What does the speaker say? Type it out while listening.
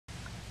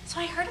So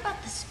I heard about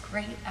this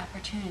great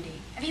opportunity.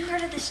 Have you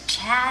heard of this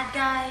Chad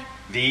guy?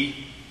 The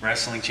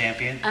wrestling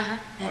champion? Uh-huh.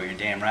 Oh, you're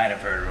damn right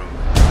I've heard of him.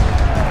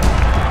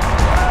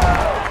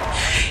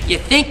 You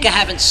think I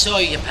haven't saw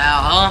you,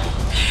 pal,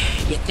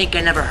 huh? You think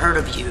I never heard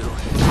of you.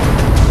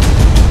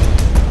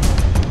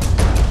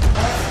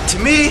 To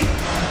me,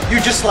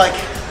 you're just like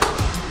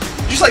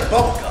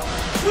bubblegum.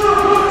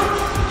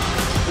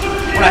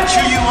 When I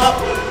chew you up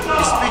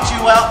and spit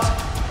you out,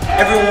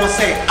 everyone will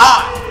say,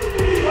 I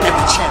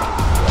am the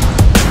champion.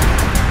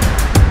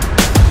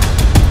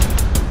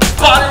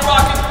 Body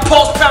rocking,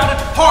 pulse pounding,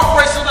 heart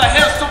racing, the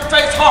handsome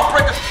face,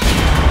 heartbreaker.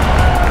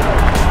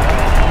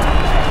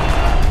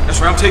 That's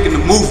right, I'm taking the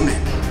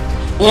movement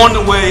on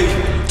the way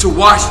to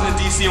Washington,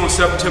 D.C. on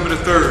September the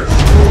 3rd.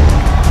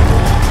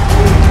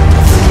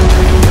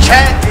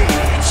 Chad Deity.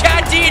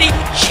 Chad Deity.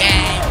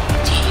 Chad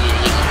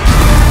Deity.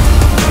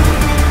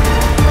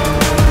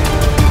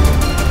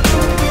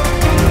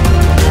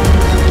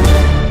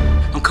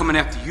 I'm coming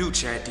after you,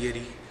 Chad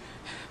Deity.